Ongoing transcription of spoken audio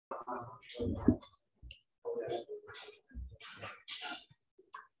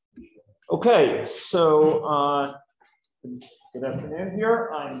Okay, so good afternoon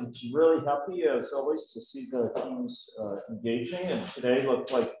here. I'm really happy, as always, to see the teams engaging, and today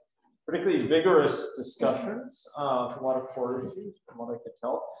looked like particularly vigorous discussions, a lot of core issues from what I could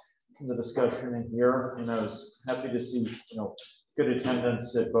tell from the discussion in here, and I was happy to see, good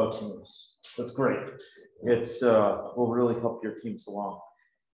attendance at both teams. That's great. It's will really help your teams along.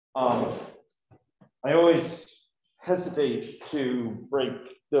 I always hesitate to break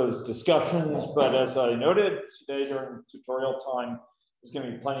those discussions, but as I noted today during tutorial time, there's going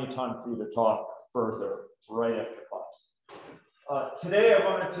to be plenty of time for you to talk further right after class. Today I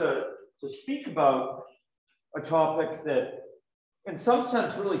wanted to speak about a topic that in some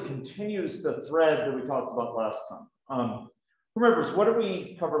sense really continues the thread that we talked about last time. Remember, what did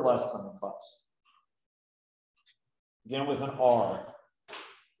we cover last time in class? Again with an R.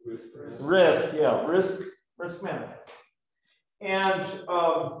 Risk, yeah, risk management. And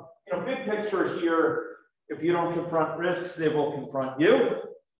big picture here, if you don't confront risks, they will confront you.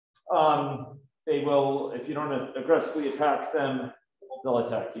 They will, if you don't aggressively attack them, they'll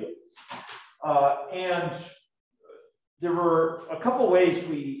attack you. And there were a couple ways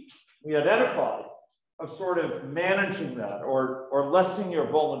we identified of sort of managing that or lessening your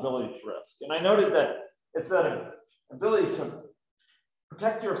vulnerability to risk. And I noted that it's that ability to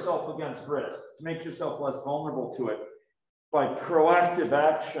protect yourself against risk, to make yourself less vulnerable to it by proactive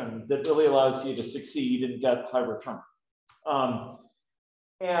action that really allows you to succeed and get high return.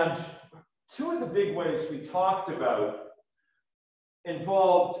 And two of the big ways we talked about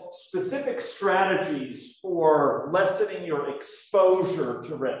involved specific strategies for lessening your exposure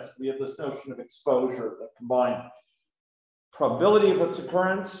to risk. We have this notion of exposure that combine probability of its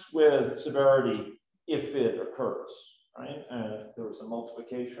occurrence with severity if it occurs, right? There was a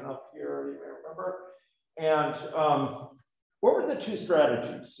multiplication up here, you may remember. And what were the two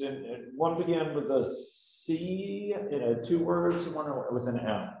strategies? And one began with a C, two words, and one with an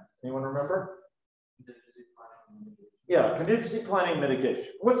M. Anyone remember? Yeah, contingency planning,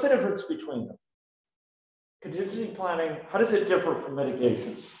 mitigation. What's the difference between them? Contingency planning, how does it differ from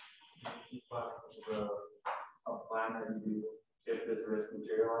mitigation? A plan that you do if this risk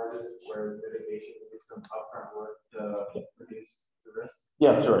materializes, whereas mitigation would be some upfront work to reduce the risk.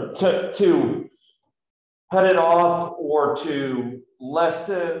 Yeah, that's right. To head it off or to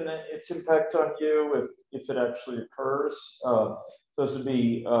lessen its impact on you if it actually occurs. Those would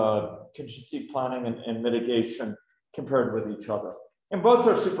be contingency planning and mitigation compared with each other. And both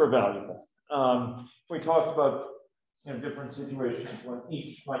are super valuable. We talked about different situations when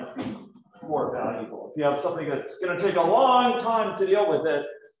each might be more valuable. If you have something that's going to take a long time to deal with it,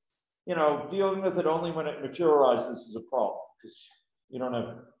 dealing with it only when it materializes is a problem because you don't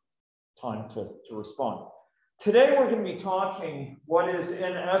have time to respond. Today, we're going to be talking what is,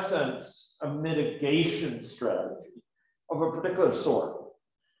 in essence, a mitigation strategy of a particular sort.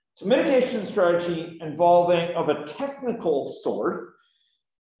 It's a mitigation strategy involving of a technical sort.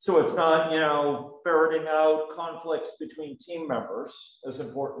 So it's not, ferreting out conflicts between team members, as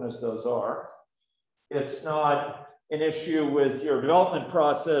important as those are. It's not an issue with your development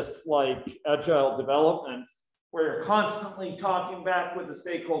process like agile development, where you're constantly talking back with the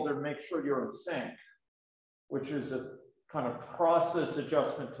stakeholder to make sure you're in sync, which is a kind of process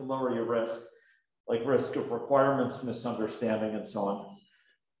adjustment to lower your risk, like risk of requirements, misunderstanding, and so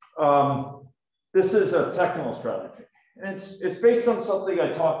on. This is a technical strategy. And it's based on something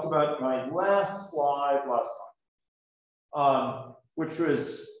I talked about in my last slide last time, which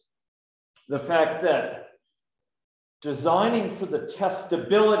was the fact that designing for the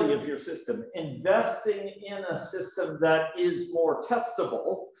testability of your system, investing in a system that is more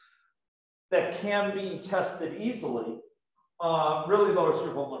testable, that can be tested easily, really lowers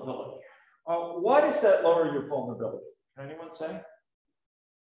your vulnerability. Why does that lower your vulnerability? Can anyone say?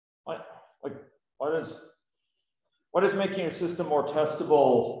 Why does making your system more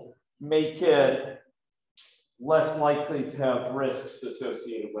testable make it less likely to have risks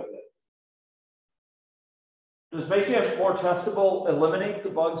associated with it? Does making it more testable eliminate the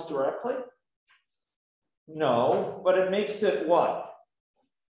bugs directly? No, but it makes it what?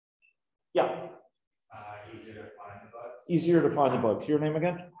 Yeah. Easier to find the bugs. Easier to find the bugs. Your name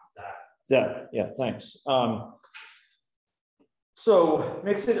again? Zach. Yeah, thanks. So it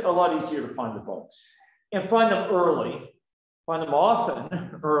makes it a lot easier to find the bugs and find them early, find them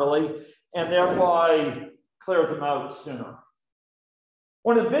often early, and thereby clear them out sooner.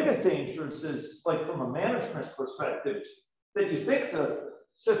 One of the biggest dangers is, like from a management perspective, that you think the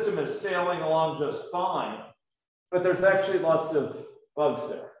system is sailing along just fine, but there's actually lots of bugs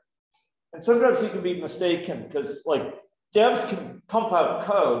there. And sometimes you can be mistaken because like devs can pump out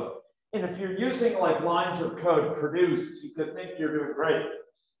code. And if you're using like lines of code produced, you could think you're doing great.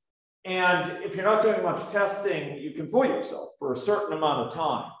 And if you're not doing much testing, you can fool yourself for a certain amount of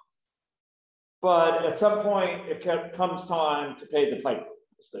time. But at some point, it comes time to pay the piper,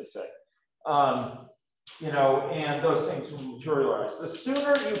 as they say. You know, and those things will materialize. The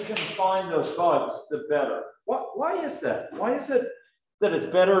sooner you can find those bugs, the better. Why is that? Why is it that it's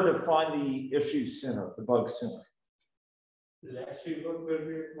better to find the issues sooner, the bugs sooner? Less rework will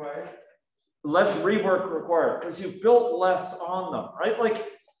be required. Less rework required because you've built less on them, right? Like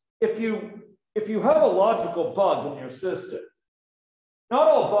if you have a logical bug in your system, not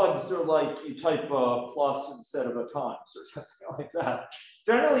all bugs are like you type a plus instead of a times or something like that.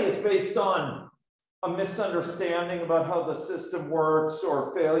 Generally, it's based on a misunderstanding about how the system works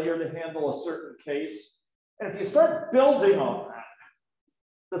or failure to handle a certain case. And if you start building on that,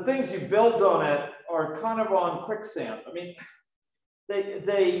 the things you build on it are kind of on quicksand. I mean,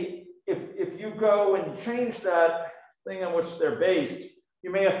 if you go and change that thing on which they're based, you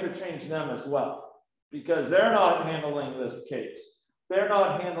may have to change them as well because they're not handling this case. They're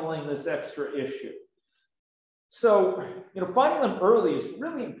not handling this extra issue. So, you know, finding them early is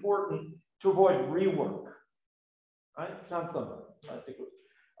really important to avoid rework, right? Something I think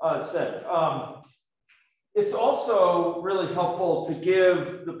said. It's also really helpful to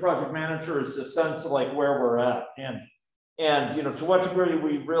give the project managers a sense of like where we're at and you know, to what degree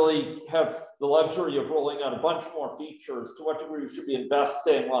we really have the luxury of rolling out a bunch more features, to what degree we should be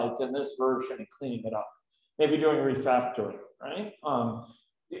investing like in this version and cleaning it up, maybe doing refactoring, right?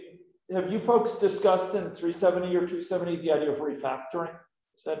 Have you folks discussed in 370 or 270 the idea of refactoring?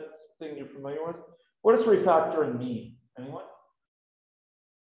 Is that something you're familiar with? What does refactoring mean? Anyone?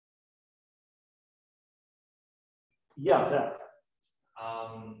 Yeah, Zach. It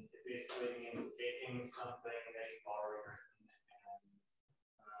basically means taking something that you've already written and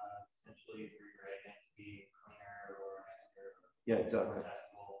essentially rewriting it to be cleaner or nicer. Yeah, exactly.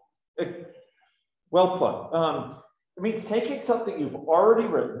 Testable. Well put. It means taking something you've already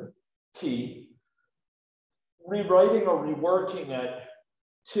written, key, rewriting or reworking it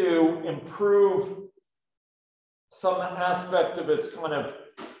to improve some aspect of its kind of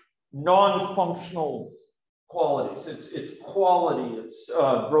non-functional qualities. It's quality, it's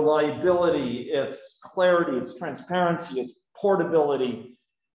reliability, it's clarity, it's transparency, it's portability.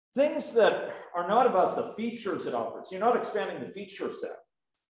 Things that are not about the features it offers. You're not expanding the feature set.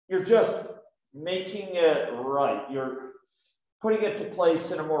 You're just making it right. You're putting it to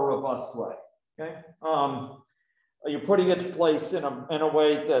place in a more robust way. Okay. You're putting it to place in a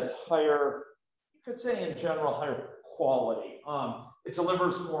way that's higher, you could say in general, higher quality. It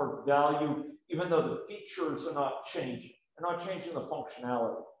delivers more value, even though the features are not changing. They're not changing the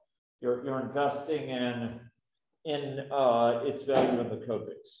functionality. You're investing in its value in the code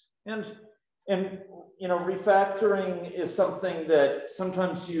base. And you know, refactoring is something that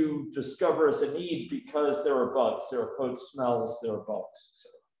sometimes you discover as a need because there are bugs, there are code smells, there are bugs,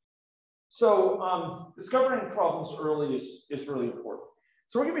 etc. So discovering problems early is really important.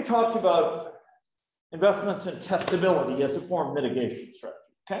 So we're going to be talking about investments in testability as a form of mitigation strategy.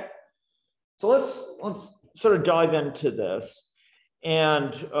 Okay, so let's sort of dive into this,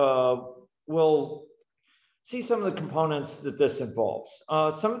 and we'll see some of the components that this involves.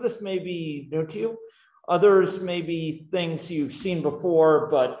 Some of this may be new to you. Others may be things you've seen before,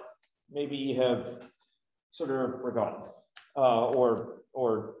 but maybe you have sort of forgotten or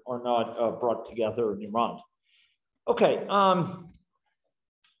not brought together in your mind. Okay. So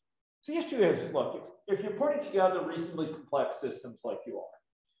the issue is, look, if you're putting together reasonably complex systems like you are,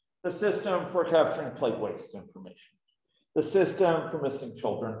 the system for capturing plate waste information, the system for missing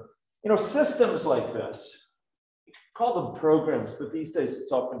children, you know, systems like this, you can call them programs, but these days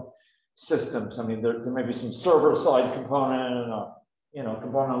it's often systems. I mean, there may be some server-side component and a, you know,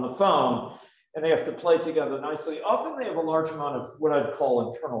 component on the phone, and they have to play together nicely. Often they have a large amount of what I'd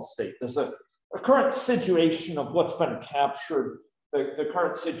call internal state. There's a current situation of what's been captured. The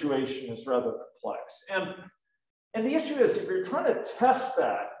current situation is rather complex. And the issue is, if you're trying to test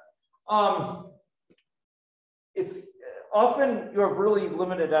that, it's often you have really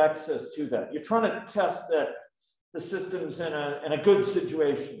limited access to that. You're trying to test that the system's in a good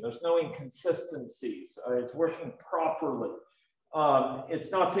situation. There's no inconsistencies. It's working properly.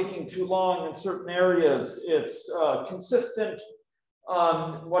 It's not taking too long in certain areas. It's consistent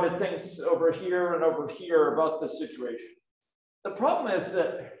on what it thinks over here and over here about the situation. The problem is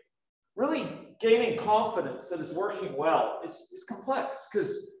that really gaining confidence that it's working well is complex,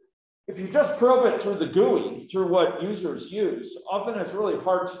 because If you just probe it through the GUI, through what users use, often it's really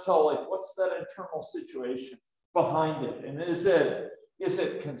hard to tell, like, what's that internal situation behind it, and is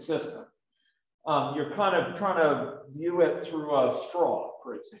it consistent? You're kind of trying to view it through a straw,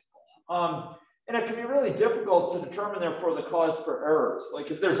 for example. And it can be really difficult to determine, therefore, the cause for errors.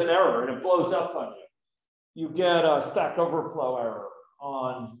 Like if there's an error and it blows up on you, you get a Stack Overflow error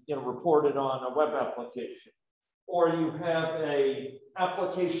on, reported on a web application. Or you have a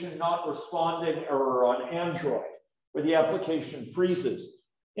application not responding error on Android, where the application freezes.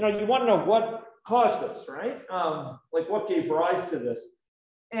 You want to know what caused this, right? Like what gave rise to this.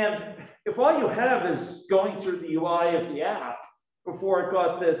 And if all you have is going through the UI of the app before it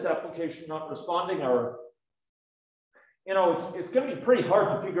got this application not responding error, it's going to be pretty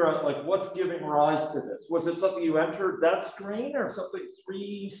hard to figure out like what's giving rise to this. Was it something you entered that screen or something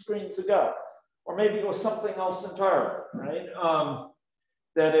 3 screens ago? Or maybe it was something else entirely, right?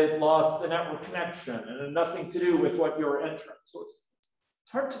 That it lost the network connection and had nothing to do with what you're entering. So it's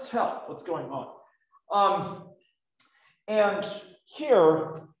hard to tell what's going on. And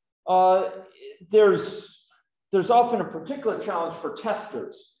here, there's often a particular challenge for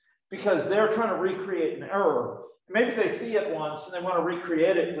testers because they're trying to recreate an error. Maybe they see it once and they want to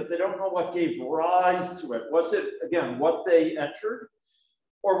recreate it, but they don't know what gave rise to it. Was it, again, what they entered?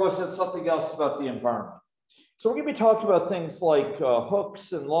 Or was it something else about the environment? So we're going to be talking about things like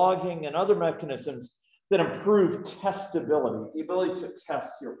hooks and logging and other mechanisms that improve testability, the ability to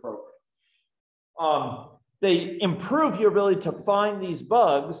test your program. They improve your ability to find these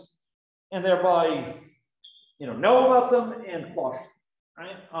bugs and thereby, know about them and quash them,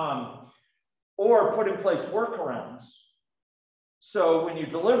 right? Or put in place workarounds. So when you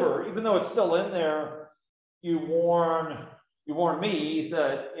deliver, even though it's still in there, you warn me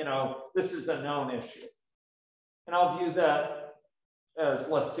that, this is a known issue. And I'll view that as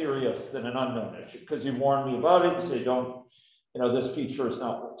less serious than an unknown issue because you warned me about it. You say, don't, this feature is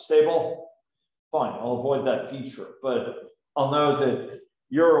not stable. Fine, I'll avoid that feature. But I'll know that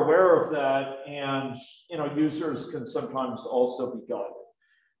you're aware of that and, users can sometimes also be guided.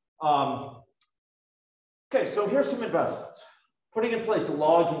 Okay, so here's some investments. Putting in place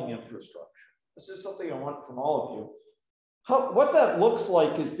logging infrastructure. This is something I want from all of you. What that looks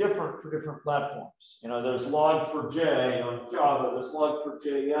like is different for different platforms. There's log4j on Java, there's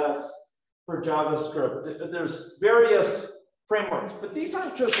log4j for JavaScript. There's various frameworks, but these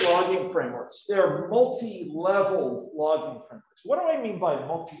aren't just logging frameworks. They're multi-level logging frameworks. What do I mean by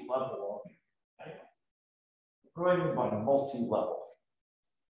multi-level logging? Okay. What do I mean by multi-level?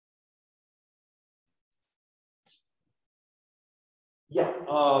 Yeah,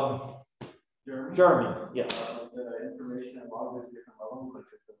 Jeremy, yeah. The information and log at different levels, like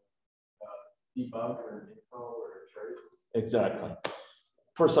debug or info or trace. Exactly.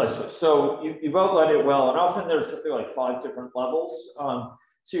 Precisely. So you've outlined it well, and often there's something like 5 different levels.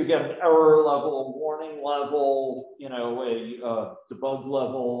 So you get an error level, a warning level, a debug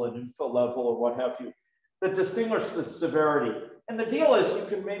level, an info level, or what have you, that distinguish the severity. And the deal is you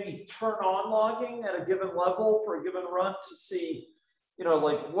can maybe turn on logging at a given level for a given run to see,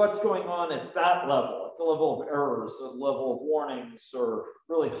 like what's going on at that level, at the level of errors, at the level of warnings, or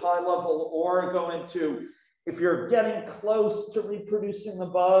really high level, or go into, if you're getting close to reproducing the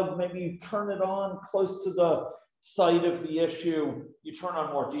bug, maybe you turn it on close to the site of the issue, you turn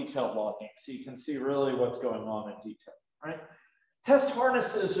on more detailed logging so you can see really what's going on in detail, right? Test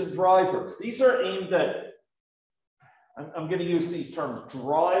harnesses and drivers. These are aimed at, I'm going to use these terms,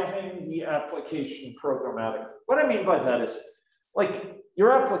 driving the application programmatically. What I mean by that is, like,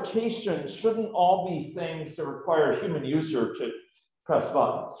 your application shouldn't all be things that require a human user to press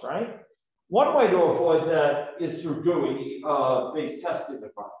buttons, right? One way to avoid that is through GUI-based testing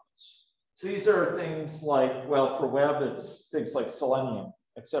environments. So these are things like, well, for web, it's things like Selenium,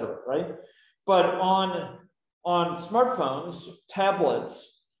 et cetera, right? But on smartphones,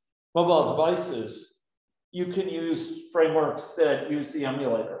 tablets, mobile devices, you can use frameworks that use the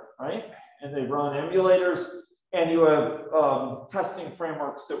emulator, right? And they run emulators, and you have testing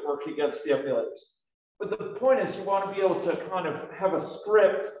frameworks that work against the emulators. But the point is you want to be able to kind of have a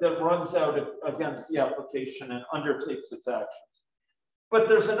script that runs out against the application and undertakes its actions. But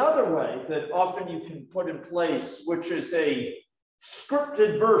there's another way that often you can put in place, which is a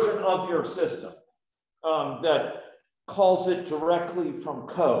scripted version of your system that calls it directly from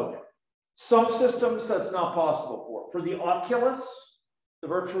code. Some systems that's not possible for. For the Oculus, the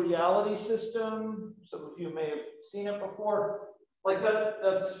virtual reality system, some of you may have seen it before, like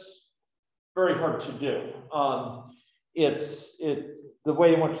that's very hard to do. The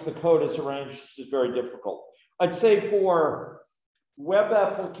way in which the code is arranged is very difficult. I'd say for web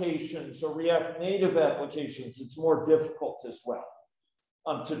applications or React Native applications, it's more difficult as well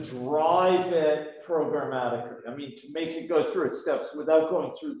to drive it programmatically. I mean, to make it go through its steps without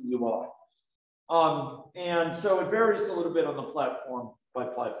going through the UI. And so it varies a little bit on the platform by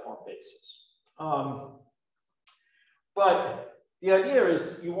platform basis. But the idea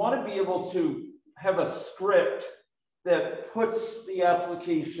is you want to be able to have a script that puts the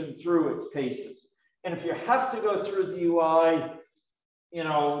application through its paces. And if you have to go through the UI, you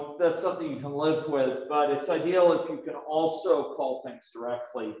know, that's something you can live with, but it's ideal if you can also call things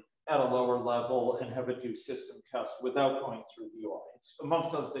directly at a lower level and have it do system tests without going through the UI. It's,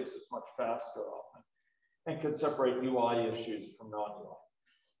 amongst other things, it's much faster often and can separate UI issues from non-UI.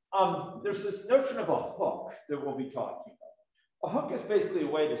 There's this notion of a hook that we'll be talking about. A hook is basically a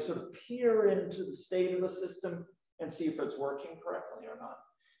way to sort of peer into the state of the system and see if it's working correctly or not,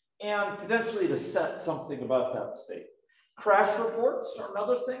 and potentially to set something about that state. Crash reports are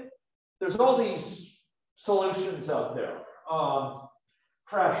another thing. There's all these solutions out there.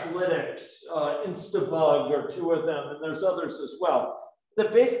 Crashlytics, Instabug are two of them, and there's others as well,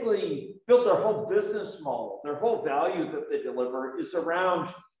 that basically built their whole business model. Their whole value that they deliver is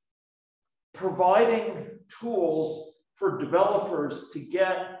around providing tools for developers to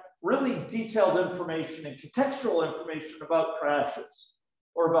get really detailed information and contextual information about crashes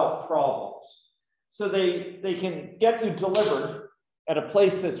or about problems. So they can get you delivered at a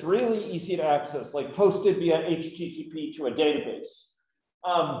place that's really easy to access, like posted via HTTP to a database.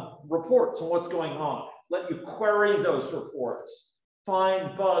 Reports on what's going on, let you query those reports,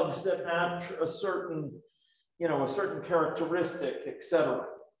 find bugs that match a certain, you know, a certain characteristic, etc.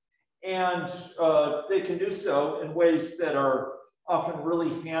 And they can do so in ways that are often really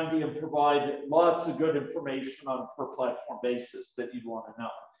handy and provide lots of good information on a per platform basis that you'd want to know.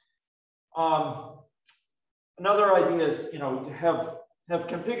 Another idea is, you know, have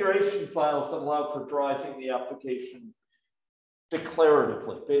configuration files that allow for driving the application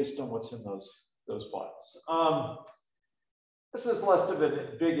declaratively based on what's in those files. This is less of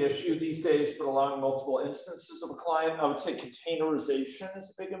a big issue these days, but allowing multiple instances of a client. I would say containerization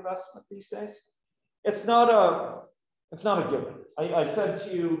is a big investment these days. It's not a given. I said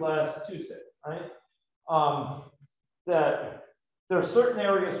to you last Tuesday, right, that there are certain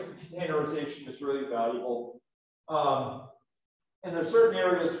areas where containerization is really valuable. And there's certain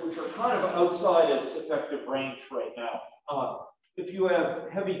areas which are kind of outside its effective range right now. If you have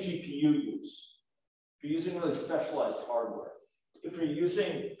heavy GPU use, if you're using really specialized hardware, if you're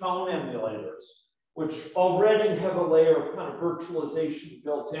using phone emulators, which already have a layer of kind of virtualization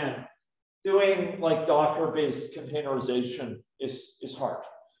built in, doing like Docker-based containerization is hard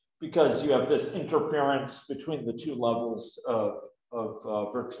because you have this interference between the two levels of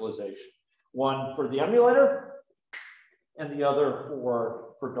virtualization. One for the emulator and the other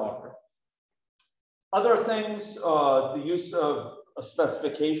for Docker. Other things, the use of a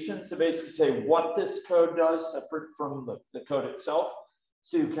specification to basically say what this code does separate from the code itself.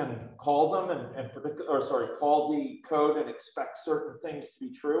 So you can call them and predict, or sorry, call the code and expect certain things to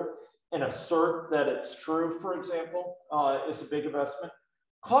be true and assert that it's true, for example, is a big investment.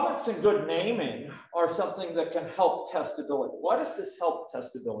 Comments and good naming are something that can help testability. Why does this help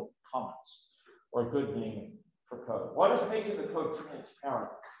testability? Comments or good naming for code. Why does making the code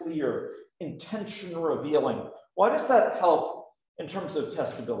transparent, clear, intention revealing? Why does that help in terms of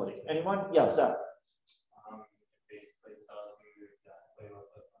testability? Anyone? Yeah, Zach. Basically tells you exactly what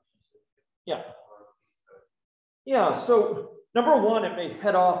the function should be. Yeah. Yeah, so number one, it may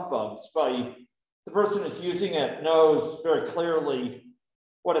head off bugs by the person who's using it knows very clearly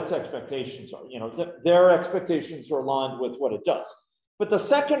what its expectations are. You know, their expectations are aligned with what it does. But the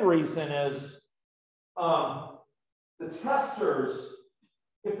second reason is the testers,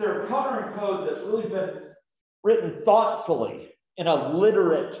 if they're encountering code that's really been written thoughtfully in a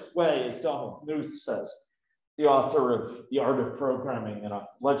literate way, as Donald Knuth says, the author of The Art of Programming and a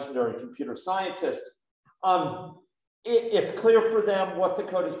legendary computer scientist, it's clear for them what the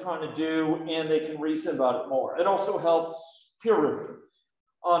code is trying to do and they can reason about it more. It also helps peer review.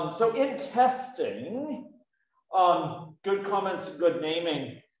 So in testing, good comments and good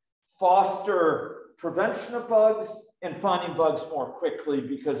naming foster prevention of bugs and finding bugs more quickly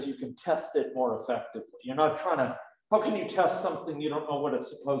because you can test it more effectively. You're not trying to, how can you test something you don't know what it's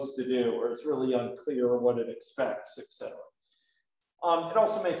supposed to do or it's really unclear what it expects, etc. It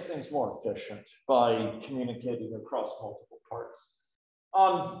also makes things more efficient by communicating across multiple parts.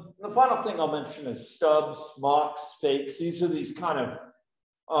 The final thing I'll mention is stubs, mocks, fakes. These are these kind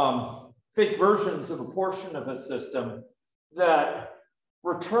of fake versions of a portion of a system that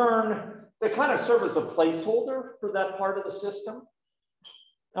return, they kind of serve as a placeholder for that part of the system.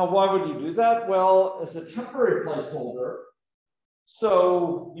 Now, why would you do that? Well, as a temporary placeholder,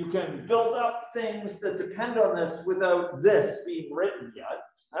 so you can build up things that depend on this without this being written yet.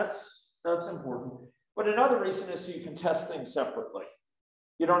 That's important. But another reason is so you can test things separately.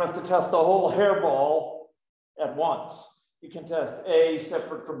 You don't have to test the whole hairball at once. You can test A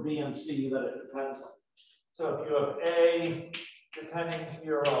separate from B and C that it depends on. So if you have A depending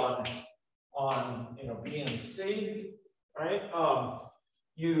here on B and C, right?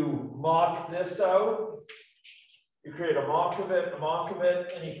 You mock this out. You create a mock of it,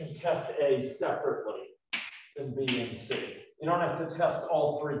 and you can test A separately than B and C. You don't have to test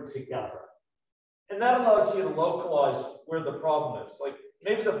all three together. And that allows you to localize where the problem is. Like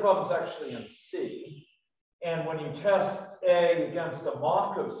maybe the problem's actually in C, and when you test A against a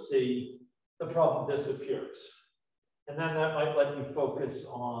mock of C, the problem disappears. And then that might let you focus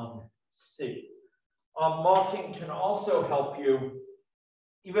on C. Mocking can also help you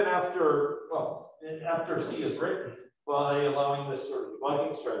even after C is written by allowing this sort of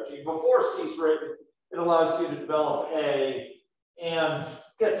debugging strategy. Before C is written, it allows you to develop A and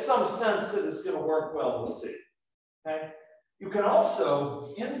get some sense that it's going to work well with C. Okay? You can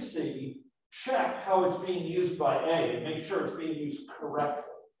also, in C, check how it's being used by A and make sure it's being used correctly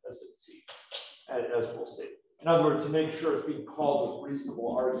as we'll see. In other words, to make sure it's being called with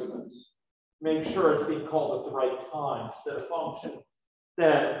reasonable arguments. Make sure it's being called at the right time, so that a function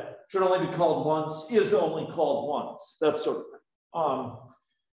that should only be called once is only called once, that sort of thing.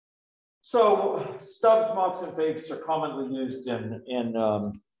 So stubs, mocks, and fakes are commonly used in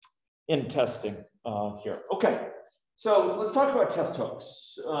testing here. Okay, so let's talk about test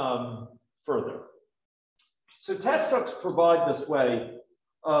hooks further. So test hooks provide this way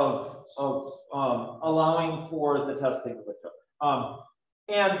of allowing for the testing of the code.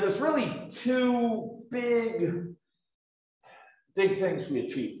 And there's really two big things we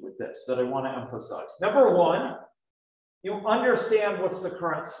achieve with this that I want to emphasize. Number one, you understand what's the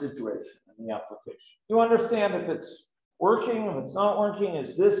current situation in the application. You understand if it's working, if it's not working,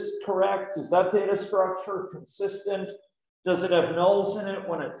 is this correct? Is that data structure consistent? Does it have nulls in it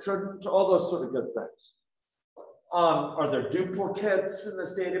when it shouldn't? All those sort of good things. Are there duplicates in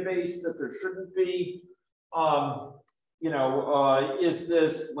this database that there shouldn't be? Is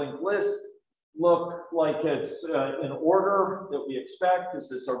this linked list look like it's in order that we expect? Is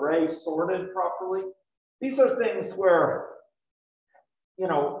this array sorted properly? These are things where,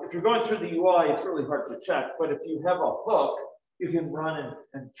 if you're going through the UI, it's really hard to check. But if you have a hook, you can run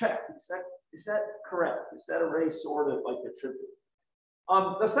and check. Is that correct? Is that array sorted like it should be?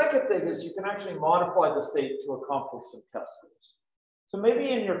 The second thing is you can actually modify the state to accomplish some test goals. So maybe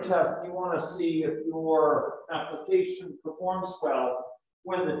in your test, you want to see if your application performs well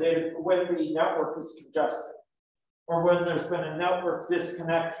when the network is congested, or when there's been a network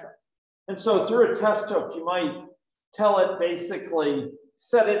disconnection. And so through a test hook, you might tell it basically,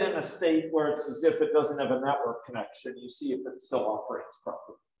 set it in a state where it's as if it doesn't have a network connection. You see if it still operates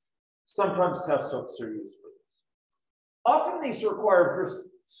properly. Sometimes test hooks are used for this. Often these require just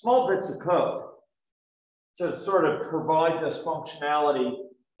small bits of code to sort of provide this functionality.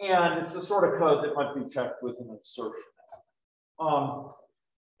 And it's the sort of code that might be checked with an insertion.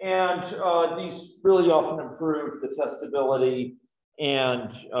 These really often improve the testability,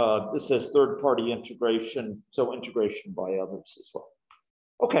 and this says third-party integration, so integration by others as well.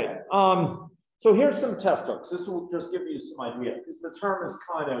 Okay, so here's some test hooks. This will just give you some idea, because the term is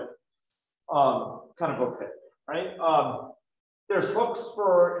kind of opaque, right? There's hooks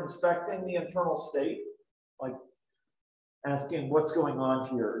for inspecting the internal state, like asking what's going on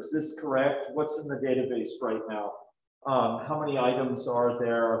here. Is this correct? What's in the database right now? How many items are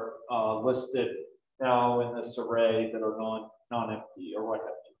there listed now in this array that are non-empty or what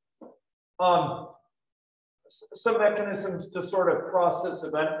have you? Some mechanisms to sort of process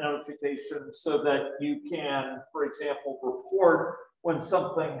event notifications so that you can, for example, report when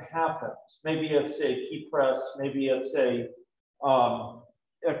something happens. Maybe it's a key press, maybe it's a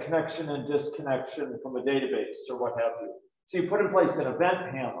connection and disconnection from a database or what have you. So you put in place an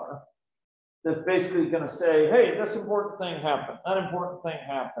event handler that's basically going to say, hey, this important thing happened, that important thing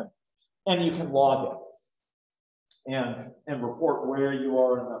happened, and you can log it and report where you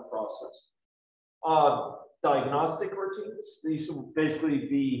are in that process. Diagnostic routines, these will basically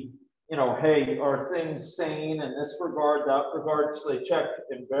be, hey, are things sane in this regard, that regard? So they check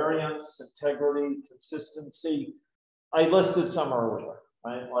invariance, integrity, consistency. I listed some earlier,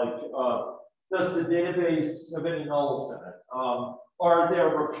 right? Like, does the database have any nulls in it? Are there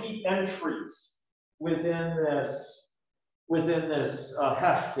repeat entries within this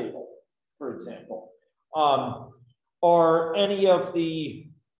hash table, for example? Are any of the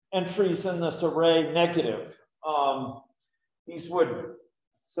entries in this array negative. These would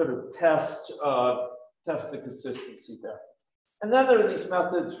sort of test the consistency there. And then there are these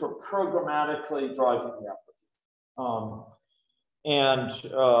methods for programmatically driving the effort.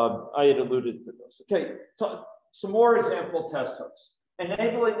 I had alluded to those. Okay, so some more example test hooks.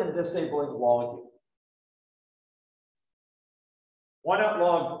 Enabling and disabling logging. Why not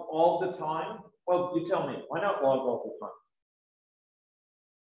log all the time? Well, you tell me, why not log all the time?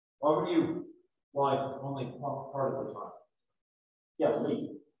 Why would you log only part of the time? Yeah,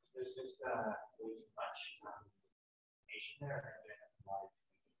 Lee. There's just way too much information there, and a lot of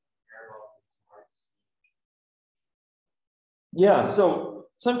variables. Yeah, so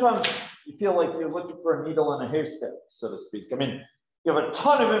sometimes you feel like you're looking for a needle in a haystack, so to speak. I mean, you have a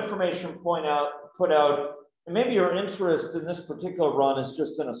ton of information put out, and maybe your interest in this particular run is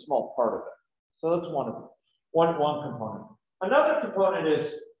just in a small part of it. So that's one component. Another component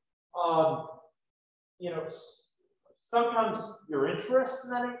is, you know, sometimes you're interested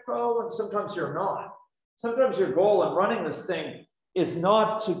in that info, and sometimes you're not. Sometimes your goal in running this thing is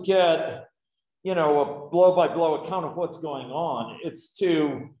not to get, you know, a blow-by-blow account of what's going on. It's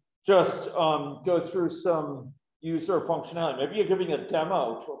to just go through some user functionality. Maybe you're giving a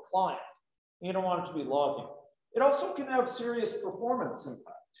demo to a client. You don't want it to be logging. It also can have serious performance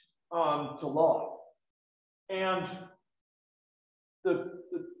impact to log. And the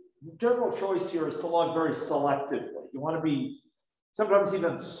general choice here is to log very selectively. You want to be sometimes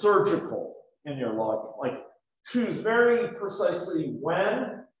even surgical in your logging. Like choose very precisely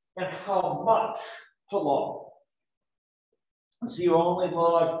when and how much to log. So you only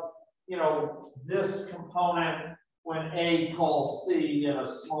log, you know, this component when A calls C in a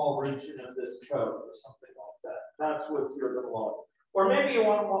small region of this code or something like that. That's what you're going to log. Or maybe you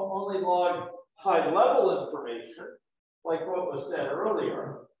want to only log high-level information, like what was said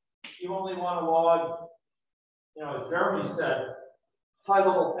earlier. You only want to log, you know, as Jeremy said,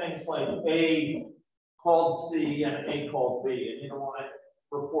 high-level things like A called C and A called B, and you don't want to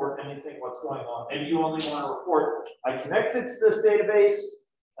report anything what's going on. Maybe you only want to report, I connected to this database,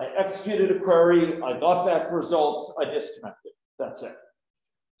 I executed a query, I got back results, I disconnected. That's it.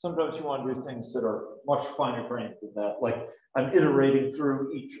 Sometimes you want to do things that are much finer grained than that, like I'm iterating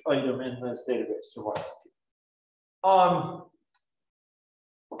through each item in this database or whatever.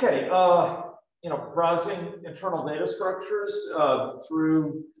 Okay, you know, browsing internal data structures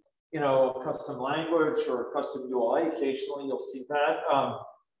through, you know, a custom language or a custom UI. Occasionally, you'll see that.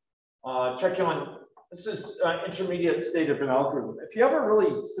 Checking on, this is intermediate state of an algorithm. If you have a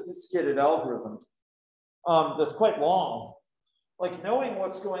really sophisticated algorithm that's quite long, like knowing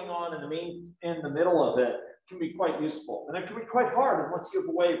what's going on in the middle of it can be quite useful. And it can be quite hard unless you have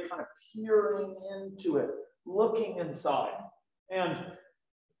a way of kind of peering into it, looking inside, and,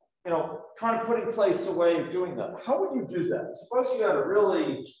 you know, trying to put in place a way of doing that. How would you do that? Suppose you had a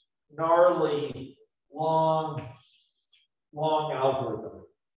really gnarly, long algorithm.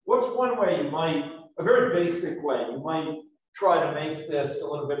 What's one way you might, a very basic way, you might try to make this a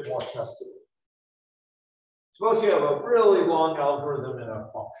little bit more testable? Suppose you have a really long algorithm in a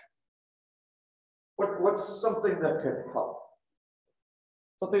function. What's something that could help?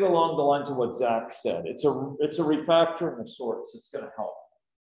 Something along the lines of what Zach said. It's a refactoring of sorts. It's going to help.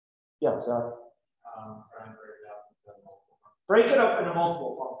 Yeah, Zach. Try and break it up into multiple functions. Break it up into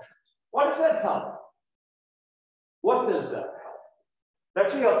multiple functions. Why does that help? What does that help? It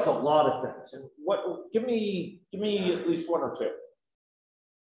actually helps a lot of things. And what? Give me at least one or two.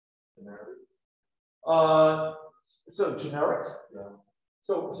 So generic. Yeah.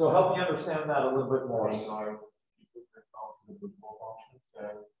 So help me understand that a little bit more.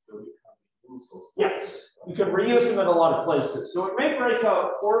 Yes, you can reuse them in a lot of places. So it may break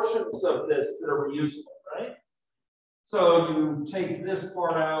out portions of this that are reusable, right? So you take this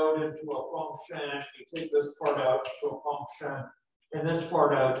part out into a function, you take this part out into a function, and this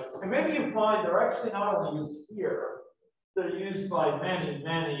part out. And maybe you find they're actually not only used here, they're used by many,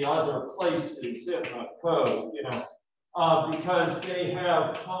 many other places in the code, you know, because they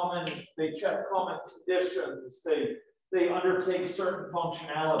have they check common conditions, they undertake certain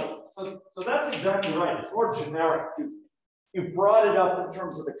functionality. So that's exactly right. It's more generic. You brought it up in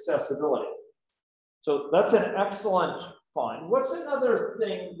terms of accessibility. So that's an excellent find. What's another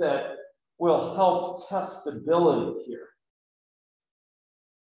thing that will help testability here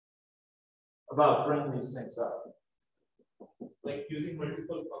about bringing these things up? Like using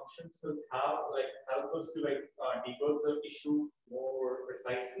multiple functions to help us to decode the issue more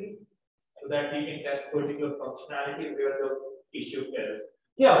precisely, so that we can test particular functionality where the issue is.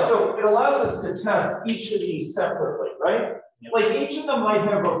 Yeah, so it allows us to test each of these separately, right? Like each of them might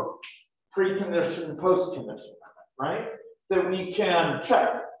have a precondition and postcondition, right? That we can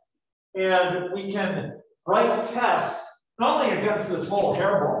check. And we can write tests, not only against this whole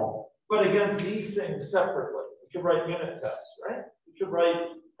hairball, but against these things separately. We could write unit tests, right? We could write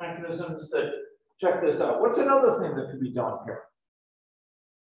mechanisms that check this out. What's another thing that could be done here?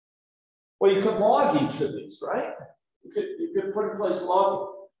 Well, you could log each of these, right? You could put in place logging.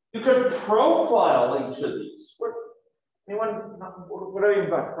 You could profile each of these. What do I mean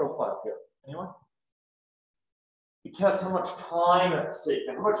by profile here? Anyone? You test how much time it's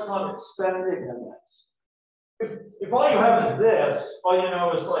taking, how much time it's spending in this. If all you have is this, all you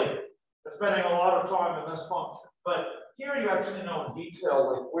know is like it's spending a lot of time in this function. But here you actually know in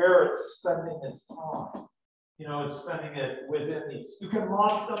detail like where it's spending its time. You know, it's spending it within these. You can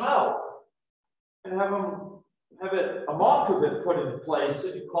mock them out and have a mock of it put in place,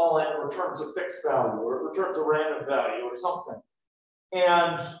 and you call it returns a fixed value or returns a random value or something.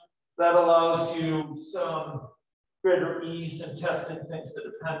 And that allows you some greater ease in testing things that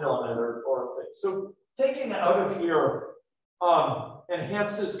depend on it or things. So taking it out of here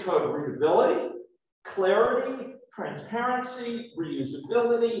enhances code readability, clarity, transparency,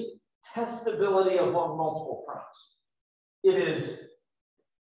 reusability, testability among multiple fronts. It is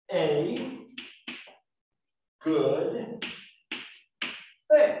a good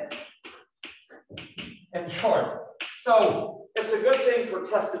thing, in short. So it's a good thing for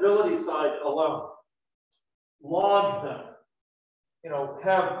testability side alone. Log them, you know,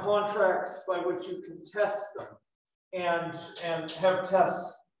 have contracts by which you can test them and have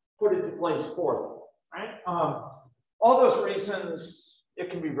tests put into place for them, right? All those reasons,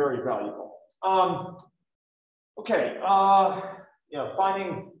 it can be very valuable. Okay, you know,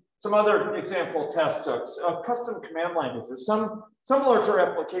 finding some other example test hooks, custom command languages. Some larger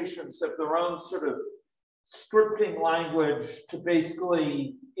applications have their own sort of scripting language to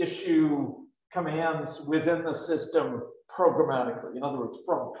basically issue commands within the system programmatically. In other words,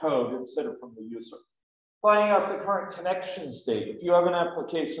 from code instead of from the user. Finding out the current connection state. If you have an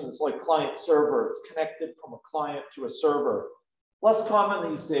application that's like client server, it's connected from a client to a server. Less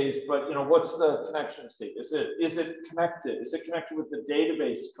common these days, but you know, what's the connection state? Is it connected? Is it connected with the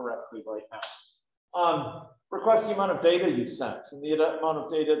database correctly right now? Request the amount of data you've sent and the amount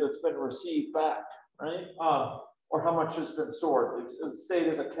of data that's been received back, right? Or how much has been stored. The state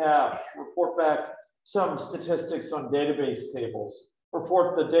of the cache. Report back some statistics on database tables.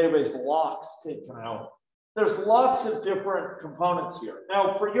 Report the database locks taken out. There's lots of different components here.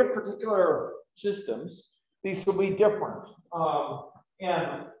 Now, for your particular systems, these will be different.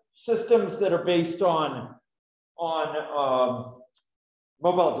 And systems that are based on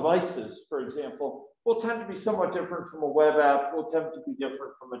mobile devices, for example, will tend to be somewhat different from a web app, will tend to be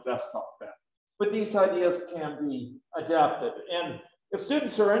different from a desktop app. But these ideas can be adapted. And if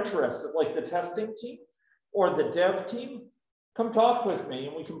students are interested, like the testing team or the dev team, come talk with me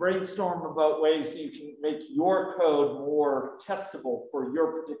and we can brainstorm about ways that you can make your code more testable for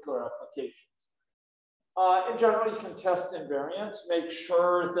your particular applications. In general, you can test invariants, make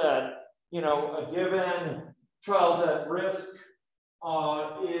sure that, you know, a given child at risk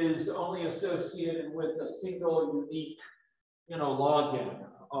is only associated with a single unique, you know, login,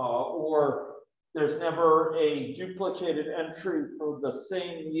 or there's never a duplicated entry for the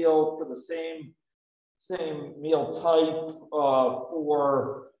same meal, for the same meal type,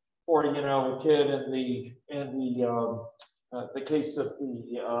 for you know, a kid in the case of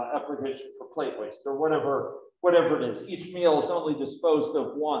the application for plate waste or whatever it is. Each meal is only disposed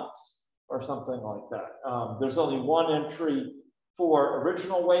of once or something like that. There's only one entry for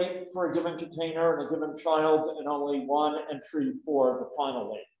original weight for a given container and a given child, and only one entry for the final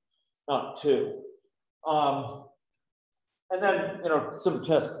weight, not two. And then, you know, some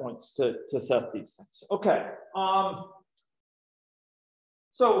test points to set these things. Okay.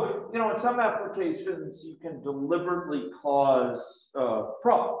 So, you know, in some applications, you can deliberately cause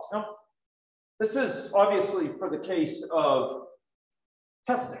problems. Now, this is obviously for the case of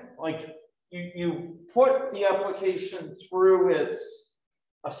testing. Like, you put the application through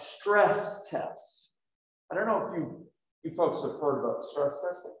a stress test. I don't know if you folks have heard about stress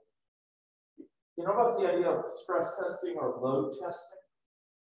testing. You know about the idea of stress testing or load testing?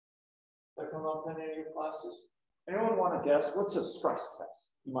 That come up in any of your classes? Anyone want to guess what's a stress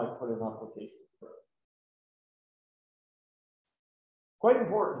test you might put an application through? Quite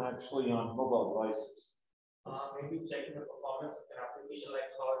important actually on mobile devices. Maybe checking the performance of an application, like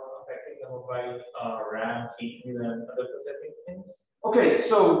how it's affecting the mobile RAM, CPU, and other processing things. Okay,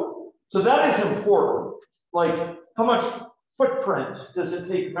 so that is important. Like, how much footprint does it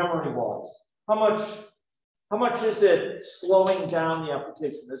take memory-wise? How much How much is it slowing down the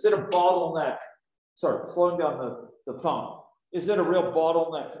application? Is it a bottleneck? Sorry, slowing down the phone. Is it a real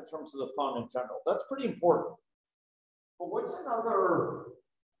bottleneck in terms of the phone in general? That's pretty important. But what's another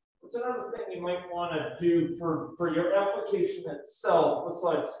thing you might want to do for your application itself,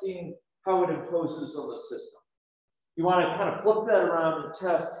 besides seeing how it imposes on the system? You want to kind of flip that around and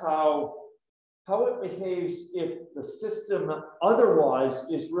test how it behaves if the system otherwise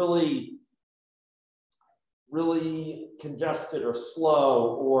is really congested or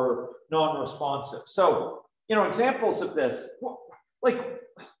slow or non-responsive. So, you know, examples of this, like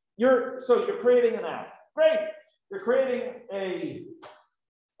you're creating an app. Great. You're creating a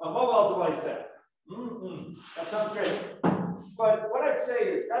mobile device app. That sounds great. But what I'd say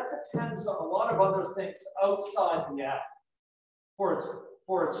is that depends on a lot of other things outside the app for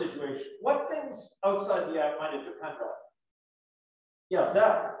its situation. What things outside the app might it depend on? Yeah,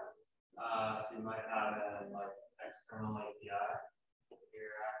 Zach. So you might have an external API.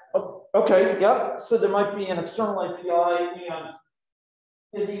 Oh, okay, yeah. So there might be an external API and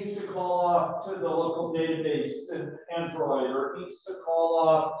it needs to call off to the local database in Android, or it needs to call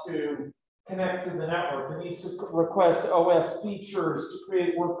off to connect to the network. It needs to request OS features to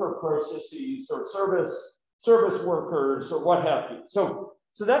create worker processes or service workers or what have you. So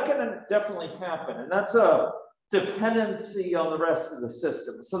that can definitely happen, and that's a dependency on the rest of the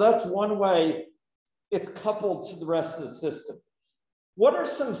system. So that's one way it's coupled to the rest of the system. What are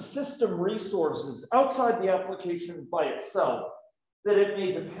some system resources outside the application by itself that it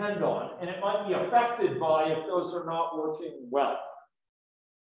may depend on, and it might be affected by if those are not working well?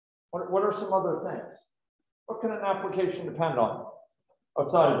 What are some other things? What can an application depend on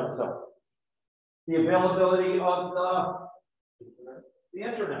outside of itself? The availability of the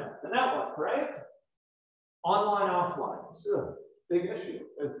internet, the network, right? Online, offline. This is a big issue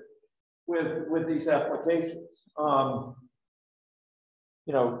with these applications.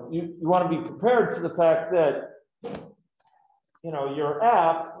 You know, you want to be prepared for the fact that, you know, your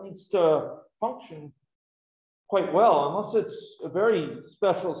app needs to function quite well, unless it's a very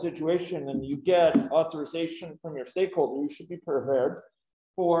special situation and you get authorization from your stakeholder. You should be prepared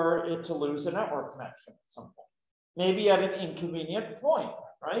for it to lose a network connection at some point. Maybe at an inconvenient point,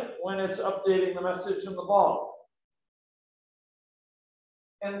 right? When it's updating the message in the ball.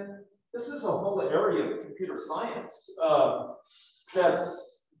 And this is a whole area of computer science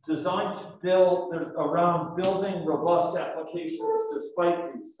that's designed to build around building robust applications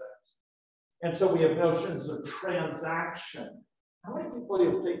despite these things. And so we have notions of transaction. How many people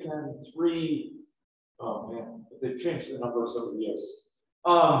have taken oh man, they've changed the numbers over the years.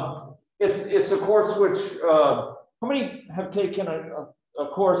 It's a course which, how many have taken a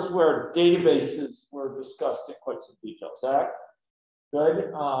course where databases were discussed in quite some detail? Zach?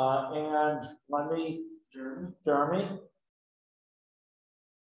 Good. And Monday, Jeremy?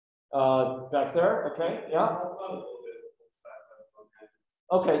 Back there, okay, yeah.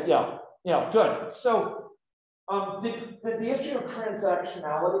 Okay, yeah, good. So did the issue of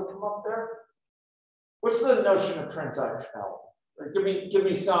transactionality come up there? What's the notion of transactionality? Or give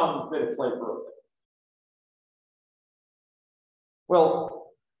me some bit of flavor of it.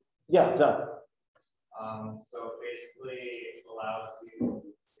 Well, yeah, Zach. So basically it allows you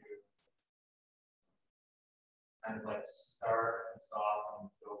to kind of like start and stop and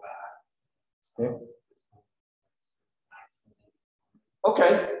go back.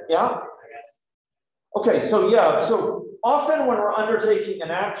 Okay, yeah. Okay, so yeah, so often when we're undertaking an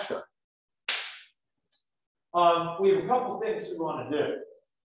action, we have a couple things we want to do,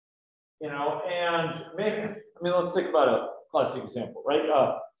 you know, and maybe, I mean, let's think about a classic example, right?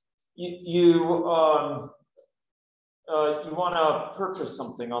 You want to purchase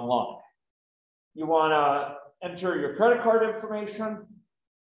something online. You want to enter your credit card information.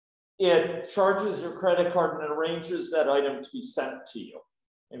 It charges your credit card and it arranges that item to be sent to you.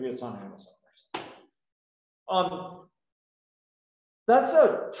 Maybe it's on Amazon or something. That's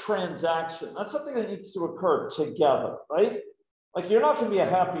a transaction. That's something that needs to occur together, right? Like you're not going to be a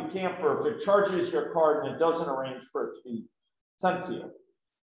happy camper if it charges your card and it doesn't arrange for it to be sent to you.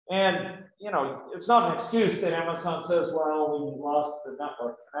 And, you know, it's not an excuse that Amazon says, well, we lost the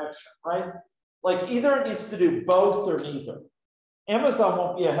network connection, right? Like either it needs to do both or neither. Amazon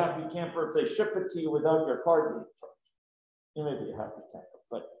won't be a happy camper if they ship it to you without your card being charged. You may be a happy camper,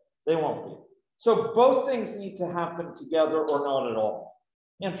 but they won't be. So both things need to happen together or not at all.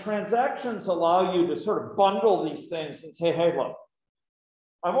 And transactions allow you to sort of bundle these things and say, hey, look,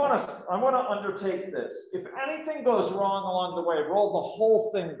 I want to undertake this. If anything goes wrong along the way, roll the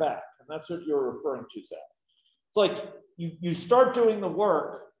whole thing back. And that's what you're referring to, Zach. It's like you start doing the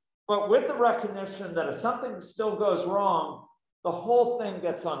work but with the recognition that if something still goes wrong, the whole thing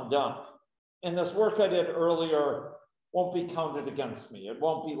gets undone. And this work I did earlier won't be counted against me. It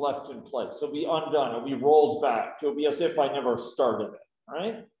won't be left in place. It'll be undone. It'll be rolled back. It'll be as if I never started it,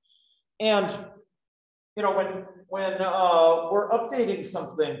 right? And you know, when we're updating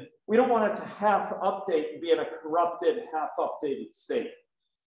something, we don't want it to half update and be in a corrupted, half updated state.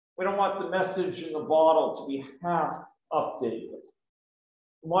 We don't want the message in the bottle to be half updated.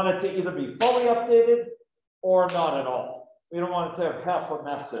 We want it to either be fully updated or not at all. We don't want it to have half a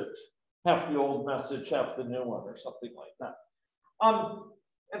message, half the old message, half the new one, or something like that.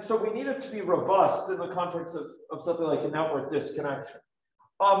 And so we need it to be robust in the context of something like a network disconnection.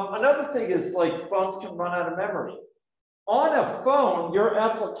 Another thing is, like, phones can run out of memory. On a phone, your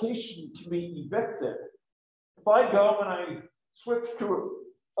application can be evicted. If I go and I switch to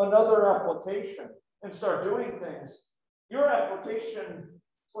another application and start doing things, your application is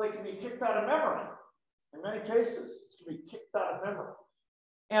like to be kicked out of memory. In many cases, it's to be kicked out of memory.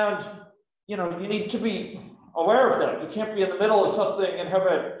 And you know, you need to be aware of that. You can't be in the middle of something and have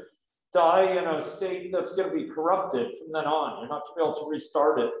it die in a state that's going to be corrupted from then on. You're not going to be able to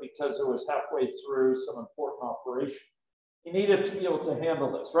restart it because it was halfway through some important operation. You need it to be able to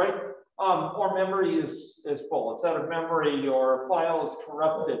handle this, right? Or memory is full, it's out of memory, or a file is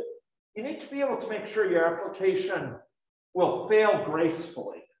corrupted. You need to be able to make sure your application will fail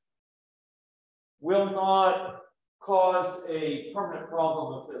gracefully, will not cause a permanent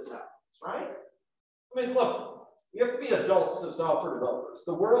problem if this happens, right? I mean, look, you have to be adults as software developers.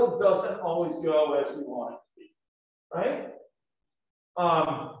 The world doesn't always go as we want it to be, right?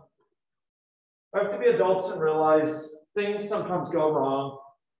 We have to be adults and realize things sometimes go wrong,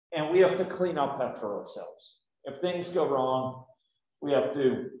 and we have to clean up after ourselves. If things go wrong, we have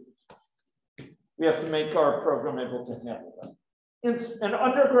to make our program able to handle them. In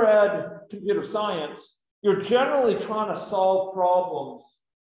undergrad computer science, you're generally trying to solve problems,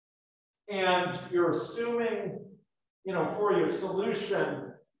 and you're assuming, you know, for your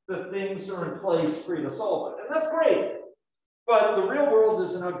solution that things are in place for you to solve it. And that's great. But the real world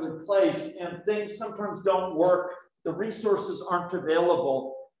is an ugly place, and things sometimes don't work. The resources aren't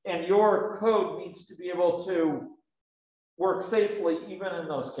available, and your code needs to be able to work safely even in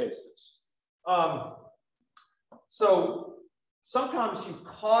those cases. So sometimes you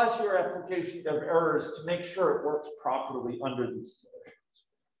cause your application to have errors to make sure it works properly under these conditions.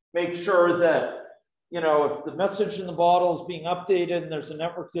 Make sure that, you know, if the message in the bottle is being updated and there's a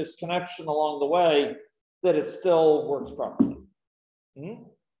network disconnection along the way, that it still works properly.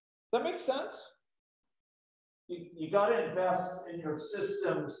 That makes sense? You got to invest in your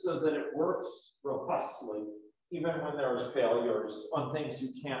system so that it works robustly, even when there's failures on things you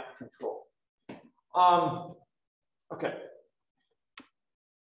can't control. Okay.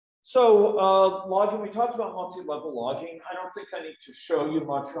 So logging, we talked about multi-level logging. I don't think I need to show you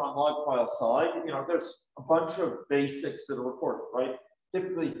much on log file side. You know, there's a bunch of basics that are recorded, right?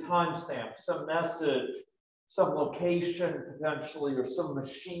 Typically timestamp, some message, some location potentially, or some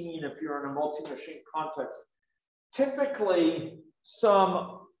machine if you're in a multi-machine context. Typically,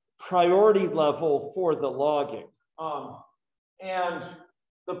 some priority level for the logging. And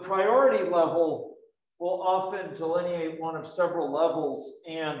the priority level will often delineate one of several levels,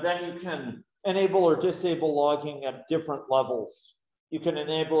 and then you can enable or disable logging at different levels. You can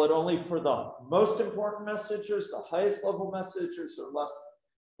enable it only for the most important messages, the highest level messages, or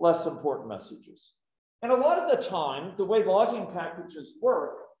less important messages. And a lot of the time, the way logging packages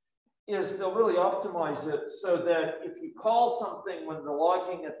work is they'll really optimize it so that if you call something when the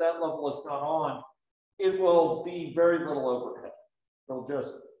logging at that level is not on, it will be very little overhead. It'll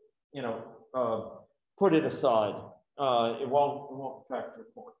just, you know, put it aside. It won't affect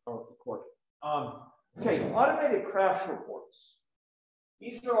record it. Okay, automated crash reports.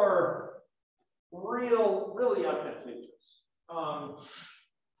 These are really advantageous,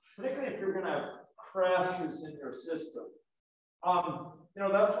 particularly if you're going to have crashes in your system. You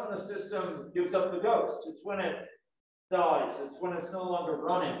know, that's when the system gives up the ghost. It's when it dies. It's when it's no longer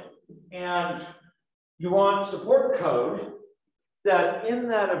running. And you want support code that in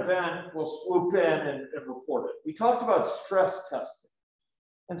that event will swoop in and report it. We talked about stress testing.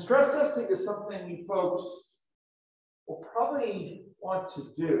 And stress testing is something you folks will probably want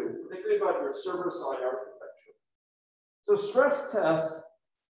to do, particularly about your server-side architecture. So stress tests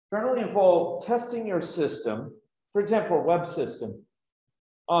generally involve testing your system, for example, a web system,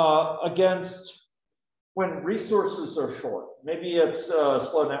 against when resources are short. Maybe it's a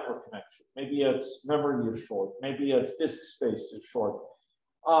slow network connection. Maybe it's memory is short. Maybe it's disk space is short.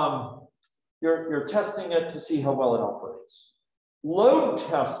 You're testing it to see how well it operates. Load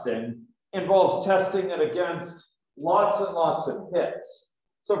testing involves testing it against lots and lots of hits.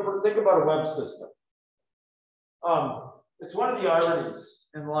 So think about a web system. It's one of the ironies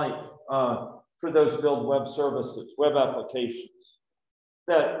in life for those who build web services, web applications,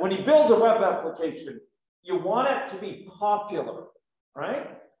 that when you build a web application, you want it to be popular, right?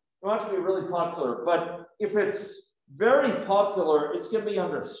 You want it to be really popular, but if it's very popular, it's going to be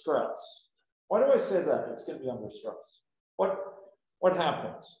under stress. Why do I say that? It's going to be under stress. What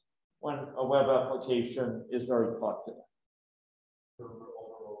happens when a web application is very popular?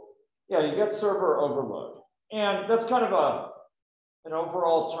 Yeah, you get server overload. And that's kind of an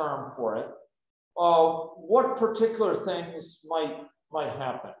overall term for it. What particular things might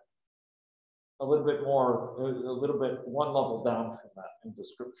happen? A little bit one level down from that in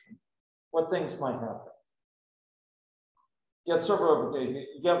description. What things might happen? You get server overload.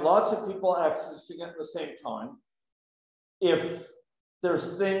 You get lots of people accessing it at the same time. If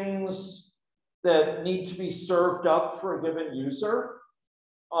there's things that need to be served up for a given user,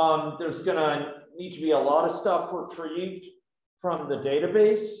 there's going to need to be a lot of stuff retrieved from the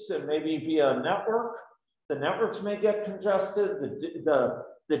database and maybe via network. The networks may get congested.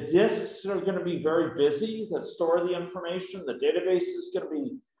 The disks are going to be very busy that store the information. The database is going to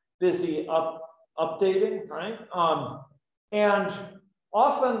be busy updating, right? And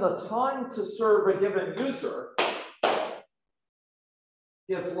often the time to serve a given user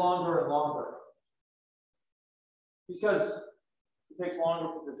gets longer and longer because it takes longer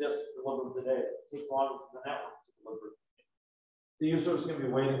for the disk to deliver the data. It takes longer for the network to deliver it. The user is going to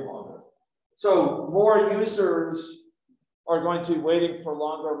be waiting longer. So more users are going to be waiting for a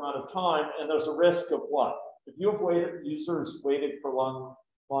longer amount of time, and there's a risk of what? If you have users waiting for a long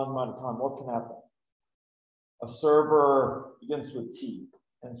amount of time, what can happen? A server begins with T,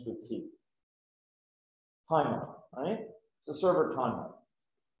 ends with T. Timeout, right? It's a server timeout.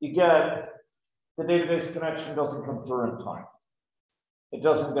 You get the database connection doesn't come through in time. It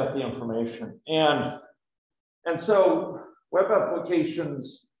doesn't get the information. And so web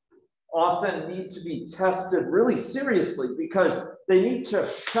applications often need to be tested really seriously because they need to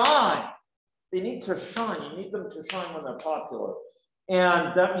shine. They need to shine. You need them to shine when they're popular.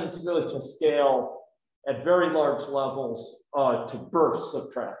 And that means really to scale at very large levels to bursts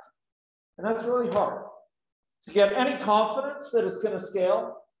of traffic. And that's really hard. To get any confidence that it's going to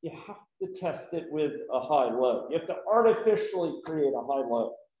scale, you have to test it with a high load. You have to artificially create a high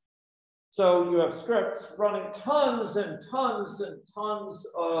load. So you have scripts running tons and tons and tons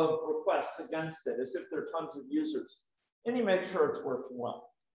of requests against it as if there are tons of users. And you make sure it's working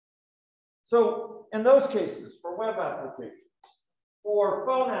well. So in those cases, for web applications, for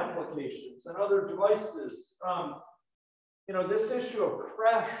phone applications and other devices, this issue of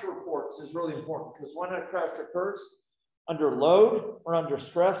crash reports is really important because when a crash occurs, under load or under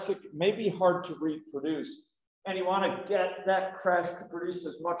stress, it may be hard to reproduce. And you want to get that crash to produce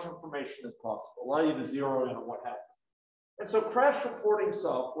as much information as possible, allow you to zero in on what happened. And so crash reporting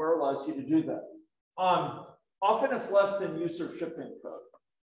software allows you to do that. Often it's left in user shipping code.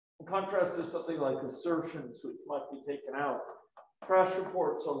 In contrast to something like assertions, which might be taken out, crash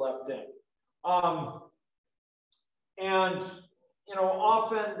reports are left in.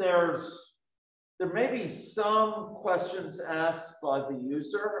 Often there may be some questions asked by the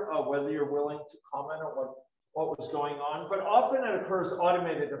user whether you're willing to comment on what was going on, but often it occurs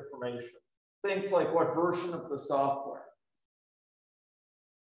automated information. Things like what version of the software.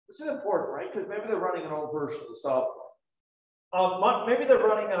 This is important, right? Because maybe they're running an old version of the software. Maybe they're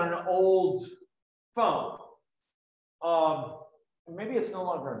running on an old phone. Maybe it's no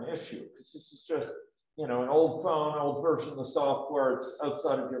longer an issue because this is just an old phone, old version of the software. It's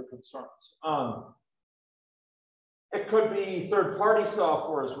outside of your concerns. It could be third-party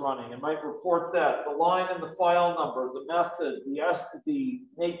software is running. It might report that the line and the file number, the method, the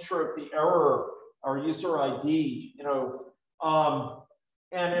nature of the error, our user ID,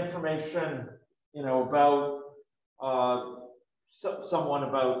 and information, about someone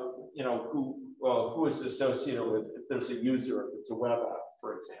about who is associated with if there's a user, if it's a web app,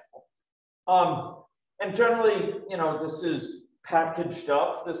 for example. And generally, this is packaged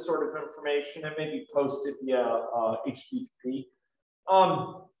up, this sort of information. It may be posted via HTTP.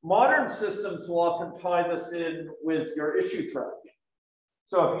 Modern systems will often tie this in with your issue tracking.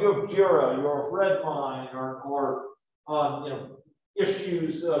 So if you have Jira, you have Redmine, or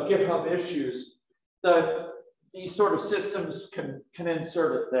issues, GitHub issues, these sort of systems can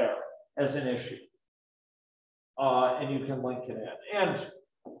insert it there as an issue, and you can link it in. And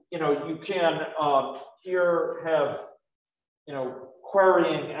you can here have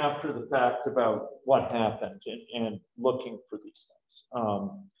querying after the fact about what happened and looking for these things,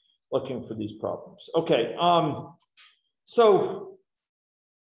 looking for these problems. Okay, so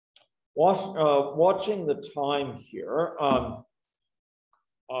watching the time here,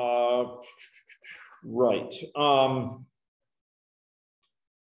 right.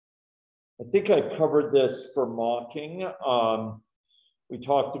 I think I covered this for mocking. We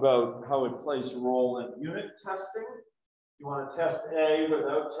talked about how it plays a role in unit testing. You want to test A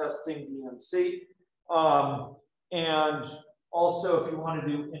without testing B and C. And also, if you want to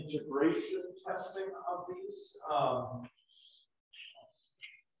do integration testing of these,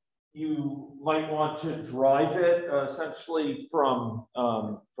 you might want to drive it essentially from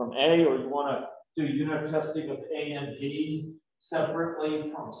A, or you want to do unit testing of A and B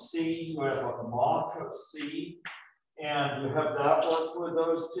separately from C. You have a mock of C, and you have that work with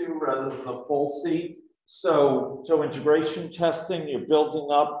those two rather than the full C. So integration testing, you're building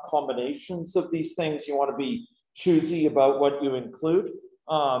up combinations of these things. You want to be choosy about what you include.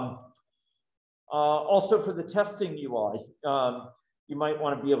 Also for the testing UI, you might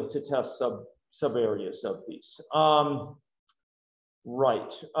want to be able to test sub areas of these.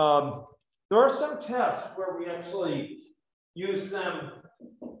 Right. There are some tests where we actually use them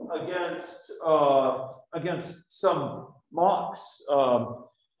against some mocks.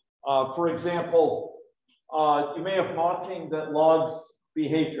 For example, you may have mocking that logs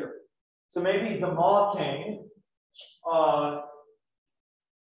behavior. So maybe the mocking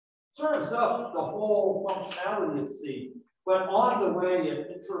serves up the whole functionality of C, but on the way it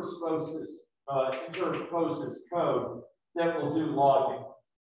interposes code that will do logging.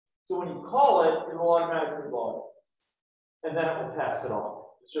 So when you call it, it will automatically log it, and then it will pass it on.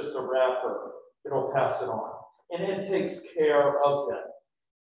 It's just a wrapper. It'll pass it on, and it takes care of that.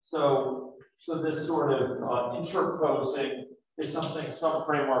 So this sort of interposing is something some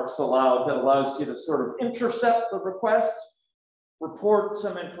frameworks allow that allows you to sort of intercept the request, report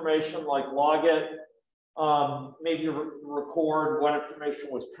some information like log it, maybe record what information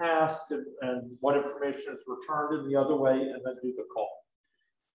was passed and what information is returned in the other way, and then do the call.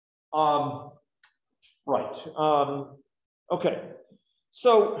 Right. Okay.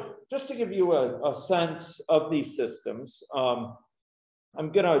 So just to give you a sense of these systems, I'm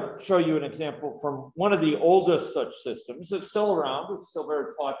going to show you an example from one of the oldest such systems. It's still around. It's still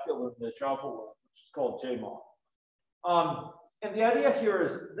very popular in the Java world, which is called JMOD. And the idea here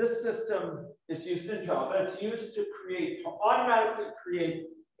is this system is used in Java. It's used to automatically create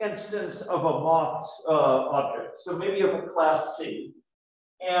instance of a mocked object. So maybe of a class C.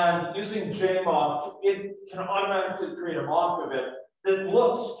 And using JMOD, it can automatically create a mock of it that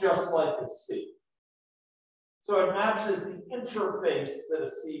looks just like a C. So it matches the interface that a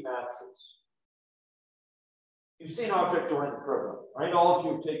C matches. You've seen object-oriented programming, right? All of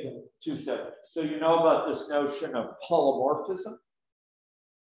you have taken 2 seconds. So you know about this notion of polymorphism.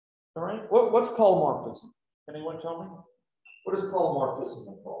 All right? What's polymorphism? Can anyone tell me? What does polymorphism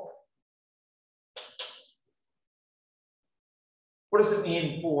involve? What does it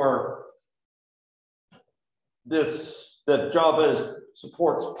mean for this, that Java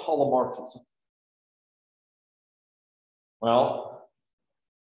supports polymorphism? Well,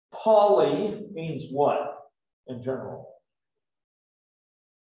 poly means what in general?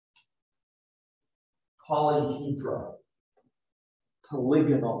 Polyhedra,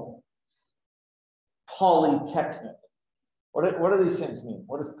 polygonal, polytechnic. What do these things mean?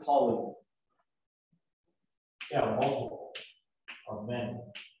 What does poly mean? Yeah, multiple or many.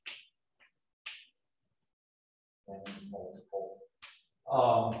 Many, multiple.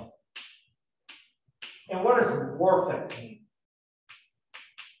 And what does morphic mean?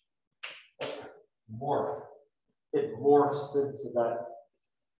 Morph. It morphs into that.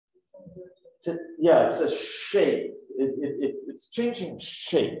 Yeah, it's a shape. It's changing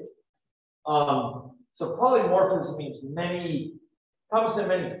shape. So polymorphism means many, comes in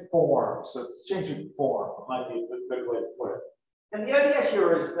many forms. So it's changing form, might be a good way to put it. And the idea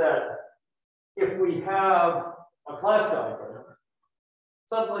here is that if we have a class diagram,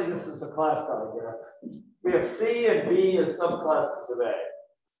 suddenly this is a class diagram. We have C and B as subclasses of A,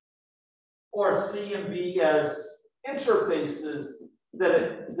 or C and B as interfaces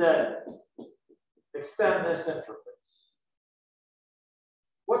that extend this interface.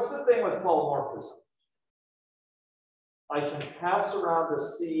 What's the thing with polymorphism? I can pass around a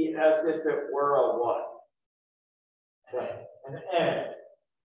C as if it were a what? An A,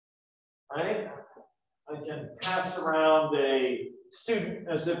 right? I can pass around a student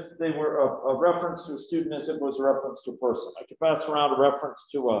as if they were a reference to a student as if it was a reference to a person. I can pass around a reference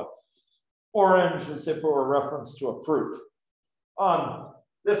to a orange as if it were a reference to a fruit.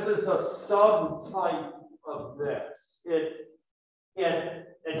 This is a subtype of this. It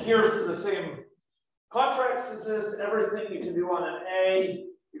adheres to the same contracts as this. Everything you can do on an A,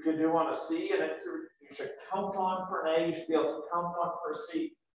 you can do on a C, and you should count on for an A. You should be able to count on for a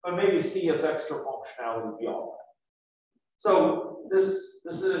C, but maybe C has extra functionality beyond that. So this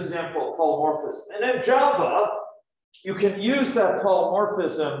is an example of polymorphism. And in Java, you can use that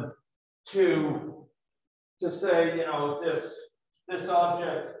polymorphism to say, you know, this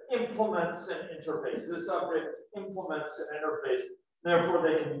object implements an interface. This object implements an interface. Therefore,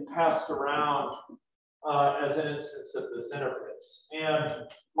 they can be passed around as an instance of this interface. And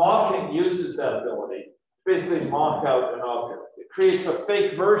mocking uses that ability to basically mock out an object. It creates a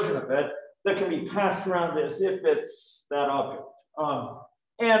fake version of it that can be passed around as if it's that object.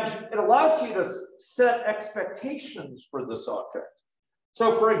 And it allows you to set expectations for this object.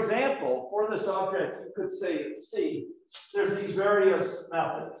 So for example, for this object, you could say in C, there's these various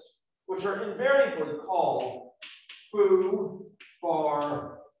methods, which are invariably called foo,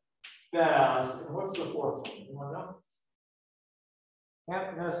 bar, baz, and what's the fourth one? You want to know?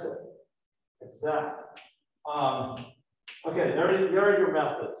 Can't miss it. It's that. Okay, there are your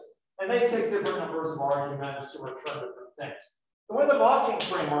methods. And they take different numbers of arguments to return different things. And with the mocking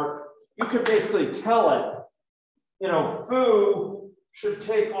framework, you could basically tell it, you know, foo should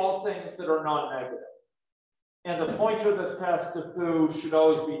take all things that are non-negative. And the pointer that's passed to foo should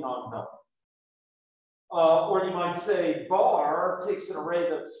always be non-null. Or you might say bar takes an array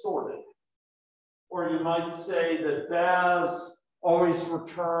that's sorted. Or you might say that baz always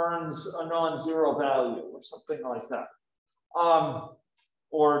returns a non-zero value or something like that.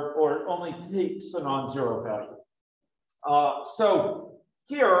 Or only takes a non-zero value. So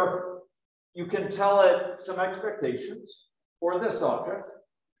here, you can tell it some expectations for this object.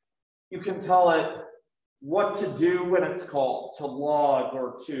 You can tell it what to do when it's called, to log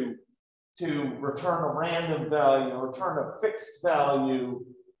or to return a random value, return a fixed value,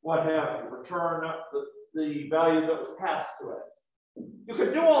 what have you, return the value that was passed to it. You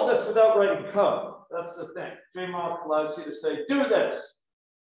can do all this without writing code. That's the thing. JMock allows you to say, do this.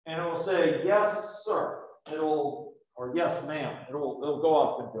 And it will say, yes, sir. Or yes, ma'am. It'll go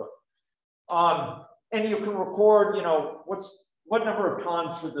off and do it. And you can record, you know, what number of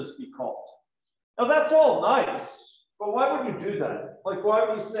times should this be called? Now that's all nice, but why would you do that? Like, why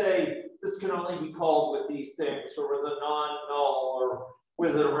would you say this can only be called with these things, or with a non-null, or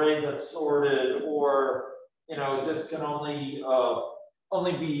with an array that's sorted, or, you know, this can only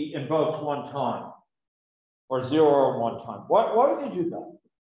be invoked one time, or 0 one time? Why would you do that?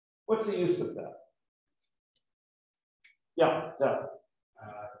 What's the use of that? Yeah, Zach.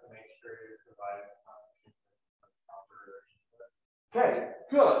 To make sure you're providing proper input. Okay,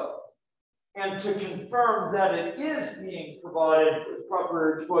 good. And to confirm that it is being provided with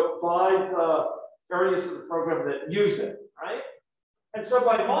proper input by the areas of the program that use it, right? And so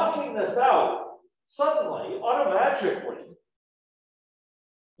by mocking this out, suddenly, automatically,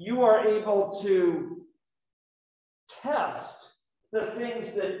 you are able to test the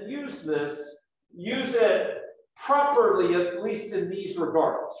things that use it properly, at least in these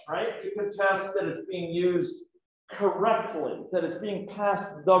regards, right? You can test that it's being used correctly, that it's being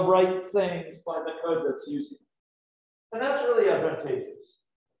passed the right things by the code that's using it. And that's really advantageous.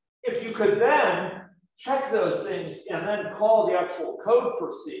 If you could then check those things and then call the actual code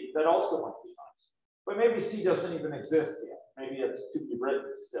for C, that also might be nice. But maybe C doesn't even exist yet. Maybe it's to be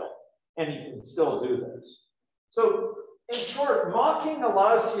written still, and you can still do this. So in short, mocking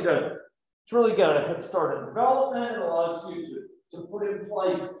allows you to really get a head start in development. It allows you to put in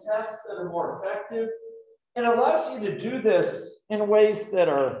place tests that are more effective. It allows you to do this in ways that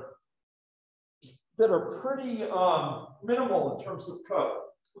are pretty minimal in terms of code.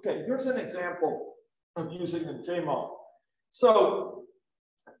 Okay, here's an example of using a JMock. So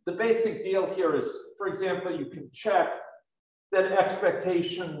the basic deal here is, for example, you can check that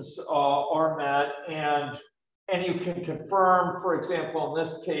expectations are met, and you can confirm, for example, in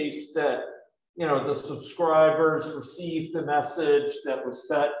this case, that the subscribers received the message that was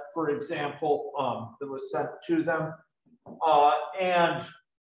set, for example, that was sent to them. And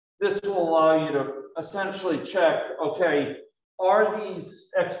this will allow you to essentially check, okay, are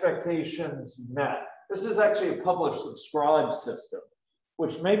these expectations met? This is actually a publish subscribe system,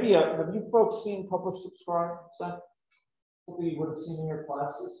 which maybe, have you folks seen publish subscribe? Is that what you would have seen in your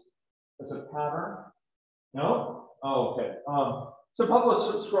classes as a pattern? No? Oh, okay. So publish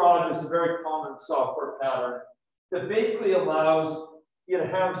subscribe is a very common software pattern that basically allows you to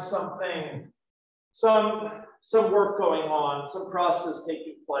have something, some work going on, some process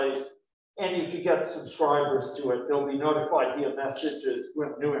taking place, and you could get subscribers to it. They'll be notified via messages when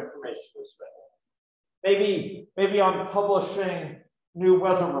new information is available. Maybe I'm publishing new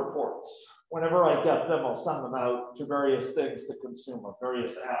weather reports. Whenever I get them, I'll send them out to various things to consumer,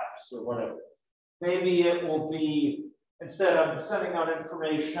 various apps or whatever. Maybe it will be, instead of sending out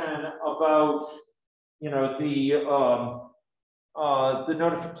information about, you know, the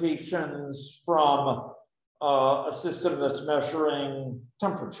notifications from a system that's measuring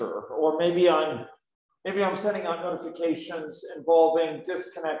temperature, or maybe I'm sending out notifications involving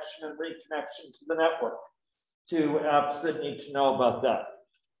disconnection and reconnection to the network, to apps that need to know about that.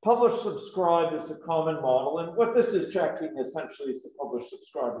 Publish subscribe is a common model, and what this is checking essentially is the publish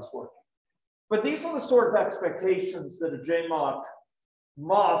subscribe is working. But these are the sort of expectations that a JMock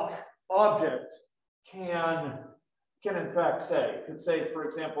mock object can in fact say. It could say, for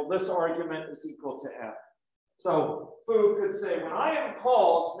example, this argument is equal to n. So foo could say, when I am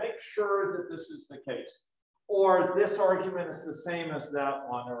called, make sure that this is the case. Or this argument is the same as that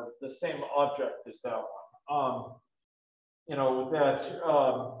one, or the same object as that one. You know, that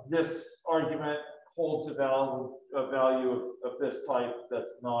this argument holds a value of this type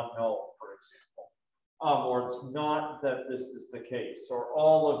that's non-null, for example. Or it's not that this is the case, or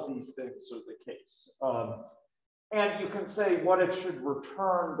all of these things are the case. And you can say what it should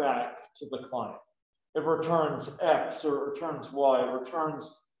return back to the client. It returns X, or it returns Y, it returns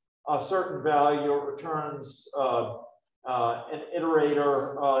a certain value, it returns an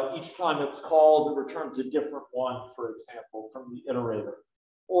iterator. Each time it's called, it returns a different one, for example, from the iterator.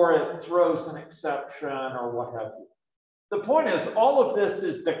 Or it throws an exception, or what have you. The point is, all of this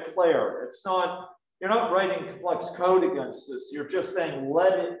is declared. It's not, you're not writing complex code against this. You're just saying,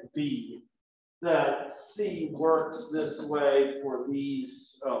 let it be that C works this way for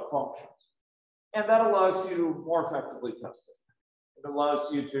these functions. And that allows you to more effectively test it. It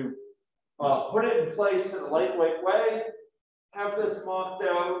allows you to put it in place in a lightweight way, have this mocked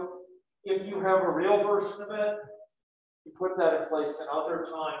out. If you have a real version of it, you put that in place in other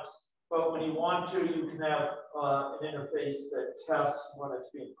times. But when you want to, you can have an interface that tests when it's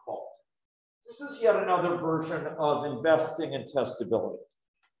being called. This is yet another version of investing in testability.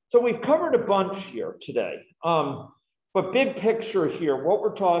 So we've covered a bunch here today. But big picture here, what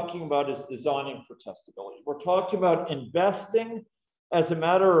we're talking about is designing for testability. We're talking about investing as a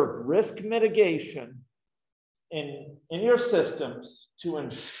matter of risk mitigation in your systems to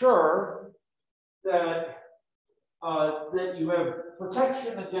ensure that, that you have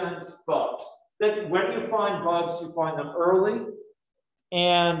protection against bugs. That when you find bugs, you find them early,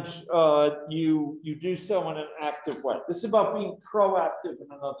 and you do so in an active way. This is about being proactive in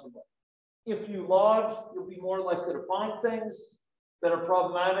another way. If you log, you'll be more likely to find things that are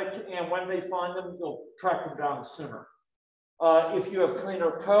problematic, and when they find them, you'll track them down sooner. If you have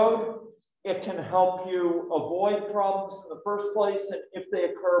cleaner code, it can help you avoid problems in the first place, and if they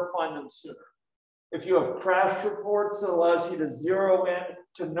occur, find them sooner. If you have crash reports, it allows you to zero in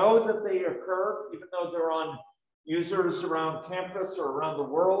to know that they occur, even though they're on users around campus or around the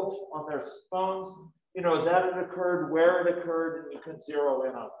world on their phones. You know that it occurred, where it occurred, and you can zero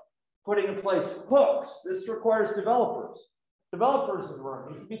in on it. Putting in place hooks. This requires developers. Developers in the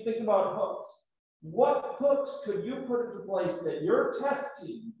room, you should be thinking about hooks. What hooks could you put into place that your test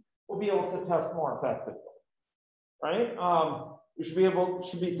team will be able to test more effectively, right? You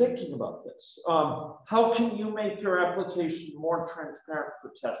should be thinking about this. How can you make your application more transparent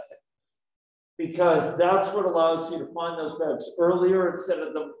for testing? Because that's what allows you to find those bugs earlier instead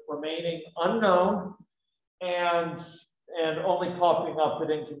of them remaining unknown and only popping up at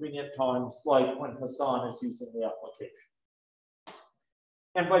inconvenient times, like when Hassan is using the application.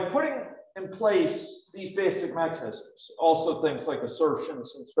 And by putting in place these basic mechanisms, also things like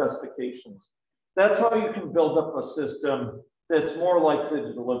assertions and specifications, that's how you can build up a system that's more likely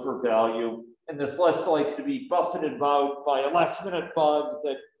to deliver value and that's less likely to be buffeted about by a last-minute bug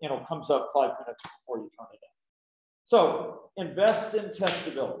that comes up 5 minutes before you turn it in. So invest in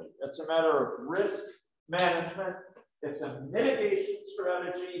testability. It's a matter of risk management. It's a mitigation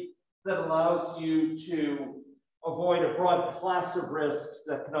strategy that allows you to avoid a broad class of risks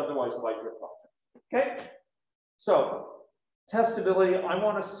that can otherwise wipe your project. Okay? So, testability, I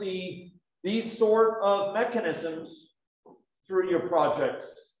want to see these sort of mechanisms through your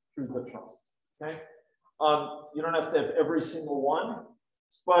projects through the term. Okay? You don't have to have every single one,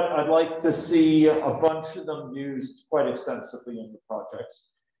 but I'd like to see a bunch of them used quite extensively in the projects.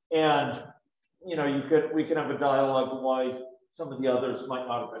 And we can have a dialogue on why some of the others might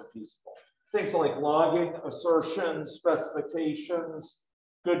not have been feasible. Things like logging, assertions, specifications,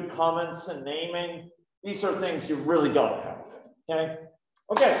 good comments and naming. These are things you really got to have, okay?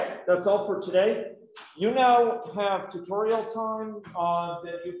 Okay, that's all for today. You now have tutorial time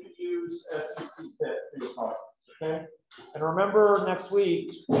that you can use as you see fit for your projects, okay? And remember, next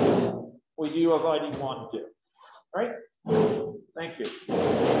week, we do have ID1 due. All right? Thank you.